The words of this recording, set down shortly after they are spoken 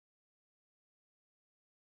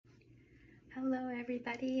Hello,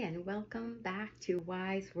 everybody, and welcome back to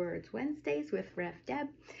Wise Words Wednesdays with Rev Deb.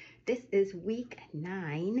 This is week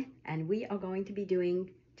 9, and we are going to be doing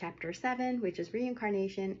chapter 7, which is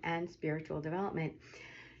reincarnation and spiritual development.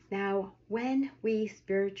 Now, when we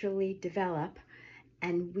spiritually develop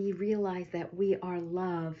and we realize that we are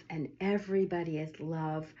love and everybody is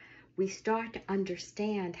love, we start to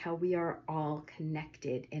understand how we are all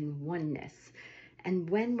connected in oneness. And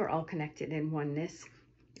when we're all connected in oneness,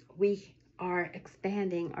 we are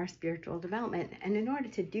expanding our spiritual development. And in order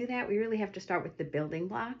to do that, we really have to start with the building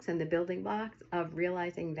blocks and the building blocks of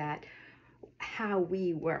realizing that how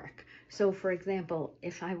we work. So for example,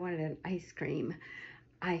 if I wanted an ice cream,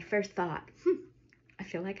 I first thought, I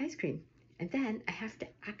feel like ice cream. And then I have to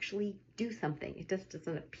actually do something. It just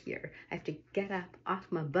doesn't appear. I have to get up off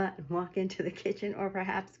my butt and walk into the kitchen, or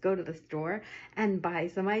perhaps go to the store and buy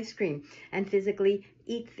some ice cream and physically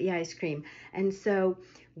eat the ice cream. And so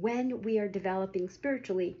when we are developing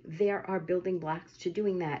spiritually, there are building blocks to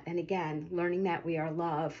doing that. And again, learning that we are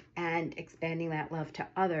love and expanding that love to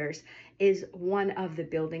others is one of the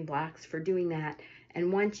building blocks for doing that.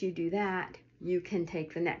 And once you do that, you can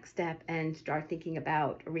take the next step and start thinking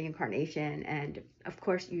about reincarnation. And of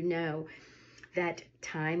course, you know that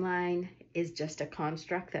timeline is just a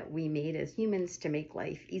construct that we made as humans to make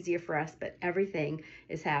life easier for us, but everything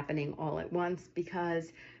is happening all at once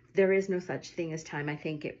because there is no such thing as time. I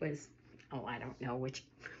think it was, I don't know which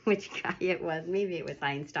guy it was. Maybe it was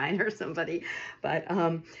Einstein or somebody, but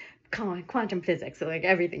quantum physics. So like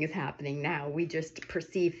everything is happening now. We just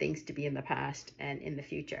perceive things to be in the past and in the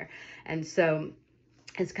future. And so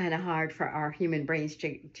it's kind of hard for our human brains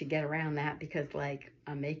to get around that, because like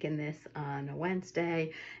I'm making this on a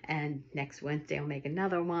Wednesday and next Wednesday I'll make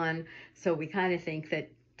another one. So we kind of think that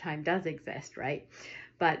time does exist, right?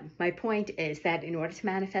 But my point is that in order to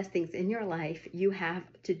manifest things in your life, you have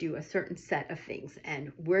to do a certain set of things.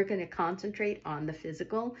 And we're going to concentrate on the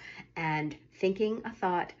physical and thinking a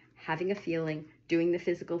thought, having a feeling, doing the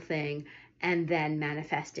physical thing, and then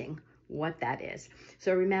manifesting what that is.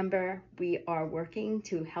 So remember, we are working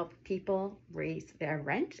to help people raise their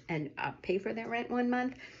rent and pay for their rent one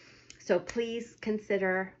month. So please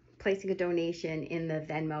consider placing a donation in the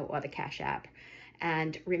Venmo or the Cash App.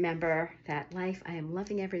 And remember that life, I am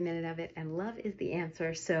loving every minute of it, and love is the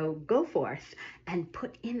answer. So go forth and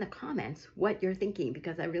put in the comments what you're thinking,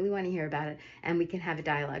 because I really want to hear about it and we can have a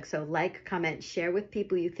dialogue. So like, comment, share with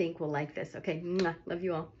people you think will like this. Okay, love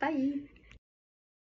you all. Bye.